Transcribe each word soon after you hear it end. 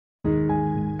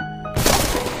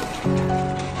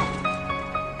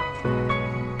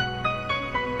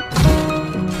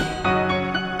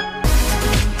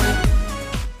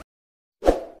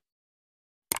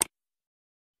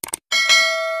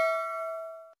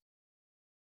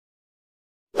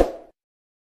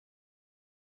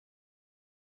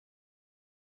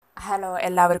Hello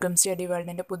എല്ലാവർക്കും study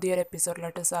വേൾഡിൻ്റെ പുതിയൊരു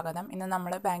എപ്പിസോഡിലോട്ട് സ്വാഗതം. ഇന്ന്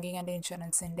നമ്മൾ ബാങ്കിങ് ആൻഡ്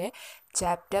ഇൻഷുറൻസിൻ്റെ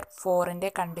ചാപ്റ്റർ 4ൻ്റെ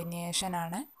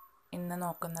കണ്ടിന്യൂഷനാണ് ഇന്ന്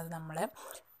നോക്കുന്നത്. നമ്മൾ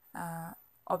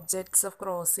objects of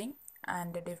crossing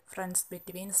and difference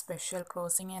between special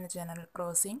crossing and general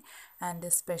crossing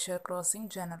and special crossing,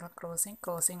 general crossing,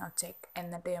 crossing of cheque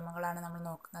എന്ന ടേമുകളാണ് നമ്മൾ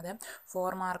നോക്കുന്നത്.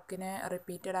 4 മാർക്കിന്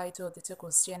റിപ്പീറ്റഡായി ചോദിച്ച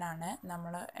ക്വസ്റ്റ്യനാണ്.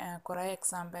 നമ്മൾ കുറേ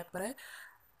എക്സാം പേപ്പർ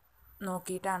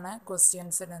നോക്കിയിട്ടാണ്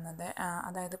ക്വസ്റ്റ്യൻസ് ഇടുന്നത്,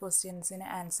 അതായത് ക്വസ്റ്റ്യൻസിന്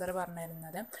ആൻസർ പറഞ്ഞു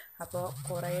തരുന്നത്. അപ്പോൾ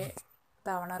കുറേ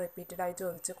തവണ റിപ്പീറ്റഡായി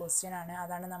ചോദിച്ച ക്വസ്റ്റ്യനാണ്,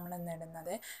 അതാണ് നമ്മൾ ഇന്ന്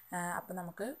ഇടുന്നത്. അപ്പോൾ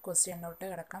നമുക്ക് ക്വസ്റ്റ്യനിലോട്ട്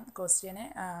കിടക്കാം. ക്വസ്റ്റ്യന്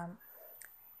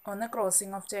ഒന്ന്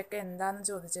ക്രോസിംഗ് ഓഫ് ചെക്ക് എന്താണെന്ന്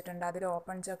ചോദിച്ചിട്ടുണ്ട്. അതിൽ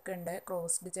ഓപ്പൺ ചെക്ക് ഉണ്ട്,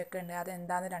 ക്ലോസ്ഡ് ചെക്ക് ഉണ്ട്. അത്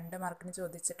എന്താണെന്ന് 2 മാർക്കിന്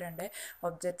ചോദിച്ചിട്ടുണ്ട്.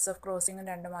 ഒബ്ജക്ട്സ് ഓഫ് ക്രോസിംഗും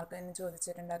 2 മാർക്കിന്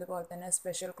ചോദിച്ചിട്ടുണ്ട്. അതുപോലെ തന്നെ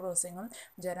സ്പെഷ്യൽ ക്രോസിംഗും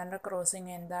ജനറൽ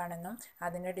ക്രോസിംഗ് എന്താണെന്നും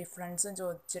അതിൻ്റെ ഡിഫറൻസും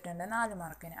ചോദിച്ചിട്ടുണ്ട് 4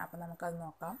 മാർക്കിന്. അപ്പോൾ നമുക്കത്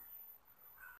നോക്കാം.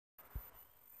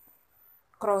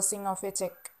 ക്രോസിംഗ് ഓഫ്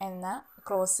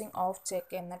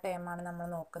ചെക്ക് എന്ന ടേമാണ് നമ്മൾ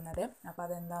നോക്കുന്നത്. അപ്പോൾ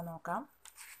അതെന്താ നോക്കാം.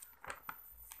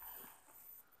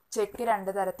 ചെക്ക്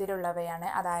 2 തരത്തിലുള്ളവയാണ്,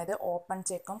 അതായത് ഓപ്പൺ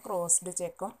ചെക്കും ക്ലോസ്ഡ്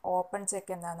ചെക്കും. ഓപ്പൺ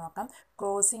ചെക്ക് എന്താണെന്ന് നോക്കാം.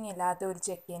 ക്ലോസിംഗ് ഇല്ലാത്ത ഒരു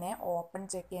ചെക്കിനെ ഓപ്പൺ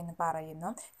ചെക്ക് എന്ന്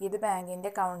പറയുന്നു. ഇത്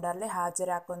ബാങ്കിൻ്റെ കൗണ്ടറിൽ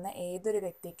ഹാജരാക്കുന്ന ഏതൊരു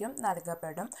വ്യക്തിക്കും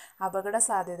നൽകപ്പെടും. അപകട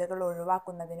സാധ്യതകൾ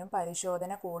ഒഴിവാക്കുന്നതിനും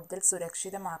പരിശോധന കൂടുതൽ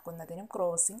സുരക്ഷിതമാക്കുന്നതിനും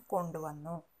ക്രോസിംഗ്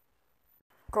കൊണ്ടുവന്നു.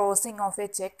 ക്രോസിംഗ് ഓഫ് എ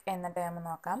ചെക്ക് എന്ന ടേം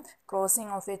നോക്കാം.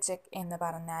 ക്രോസിംഗ് ഓഫ് എ ചെക്ക് എന്ന്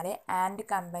പറഞ്ഞാൽ ആൻഡ്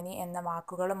കമ്പനി എന്ന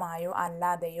വാക്കുകളുമായോ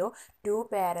അല്ലാതെയോ 2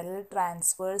 പാരലൽ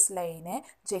ട്രാൻസ്വേഴ്സ് ലൈന്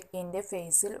ചെക്കിൻ്റെ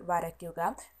ഫേസിൽ വരയ്ക്കുക.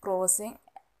 ക്രോസിംഗ്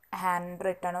ഹാൻഡ്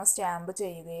റിട്ടണോ സ്റ്റാമ്പ്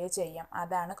ചെയ്യുകയോ ചെയ്യാം.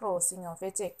 അതാണ് ക്രോസിംഗ് ഓഫ്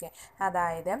എ ചെക്ക്.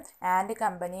 അതായത് ആൻഡ്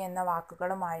കമ്പനി എന്ന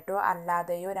വാക്കുകളുമായിട്ടോ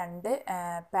അല്ലാതെയോ 2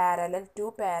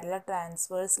 പാരലൽ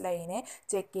ട്രാൻസ്വേഴ്സ് ലൈന്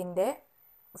ചെക്കിൻ്റെ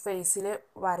ഫേസിൽ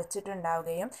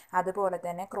വരച്ചിട്ടുണ്ടാവുകയും അതുപോലെ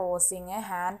തന്നെ ക്രോസിംഗ്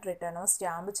ഹാൻഡ് റിട്ടണോ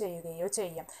സ്റ്റാമ്പ് ചെയ്യുകയോ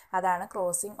ചെയ്യും. അതാണ്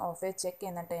ക്രോസിംഗ് ഓഫ് എ ചെക്ക്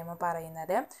എന്ന ടേം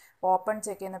പറയുന്നത്. ഓപ്പൺ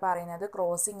ചെക്ക് എന്ന് പറയുന്നത്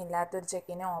ക്രോസിംഗ് ഇല്ലാത്തൊരു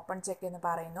ചെക്കിനെ ഓപ്പൺ ചെക്ക് എന്ന്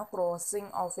പറയുന്നു.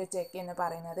 ക്രോസിംഗ് ഓഫ് എ ചെക്ക് എന്ന്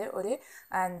പറയുന്നത് ഒരു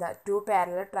 2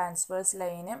 പാരലൽ ട്രാൻസ്വേഴ്സ്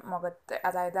ലൈന് മുഖത്ത്,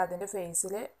 അതായത് അതിൻ്റെ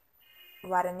ഫേസിൽ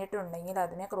വരഞ്ഞിട്ടുണ്ടെങ്കിൽ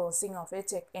അതിനെ ക്രോസിംഗ് ഓഫ് എ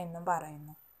ചെക്ക് എന്നും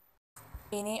പറയുന്നു.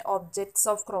 ഇനി ഒബ്ജക്ട്സ്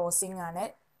ഓഫ് ക്രോസിംഗ് ആണ്.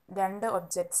 2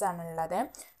 ഒബ്ജക്ട്സ് ആണുള്ളത്.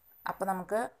 അപ്പോൾ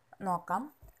നമുക്ക് നോക്കാം.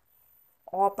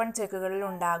 ഓപ്പൺ ചെക്കുകളിൽ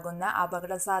ഉണ്ടാകുന്ന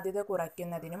അപകട സാധ്യത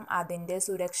കുറയ്ക്കുന്നതിനും അതിൻ്റെ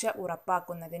സുരക്ഷ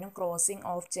ഉറപ്പാക്കുന്നതിനും ക്രോസിംഗ്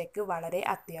ഓഫ് ചെക്ക് വളരെ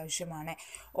അത്യാവശ്യമാണ്.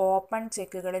 ഓപ്പൺ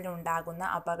ചെക്കുകളിൽ ഉണ്ടാകുന്ന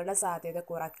അപകട സാധ്യത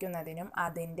കുറയ്ക്കുന്നതിനും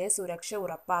അതിൻ്റെ സുരക്ഷ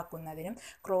ഉറപ്പാക്കുന്നതിനും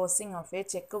ക്രോസിംഗ് ഓഫ് എ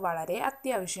ചെക്ക് വളരെ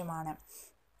അത്യാവശ്യമാണ്.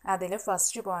 അതിൽ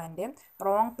first point,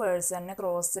 wrong പേഴ്സണിന്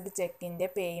crossed ചെക്കിൻ്റെ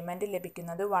payment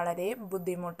ലഭിക്കുന്നത് വളരെ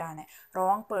ബുദ്ധിമുട്ടാണ്.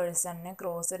 റോങ് പേഴ്സണിന്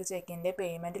ക്രോസ്ഡ് ചെക്കിൻ്റെ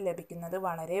പേയ്മെൻറ്റ് ലഭിക്കുന്നത്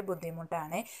വളരെ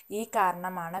ബുദ്ധിമുട്ടാണ്. ഈ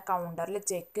കാരണമാണ് കൗണ്ടറിൽ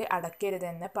ചെക്ക്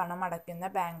അടയ്ക്കരുതെന്ന് പണമടയ്ക്കുന്ന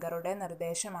ബാങ്കറുടെ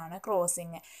നിർദ്ദേശമാണ്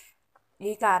ക്രോസിംഗ്.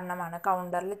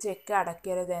 കൗണ്ടറിൽ ചെക്ക്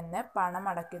അടയ്ക്കരുതെന്ന്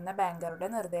പണമടയ്ക്കുന്ന ബാങ്കറുടെ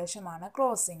നിർദ്ദേശമാണ്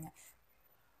ക്രോസിംഗ്.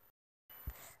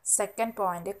 സെക്കൻഡ്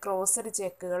പോയിന്റ്, ക്രോസ്ഡ്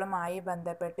ചെക്കുകളുമായി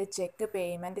ബന്ധപ്പെട്ട് ചെക്ക്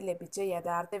പേയ്മെൻറ്റ് ലഭിച്ച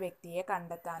യഥാർത്ഥ വ്യക്തിയെ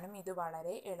കണ്ടെത്താനും ഇത്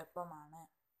വളരെ എളുപ്പമാണ്.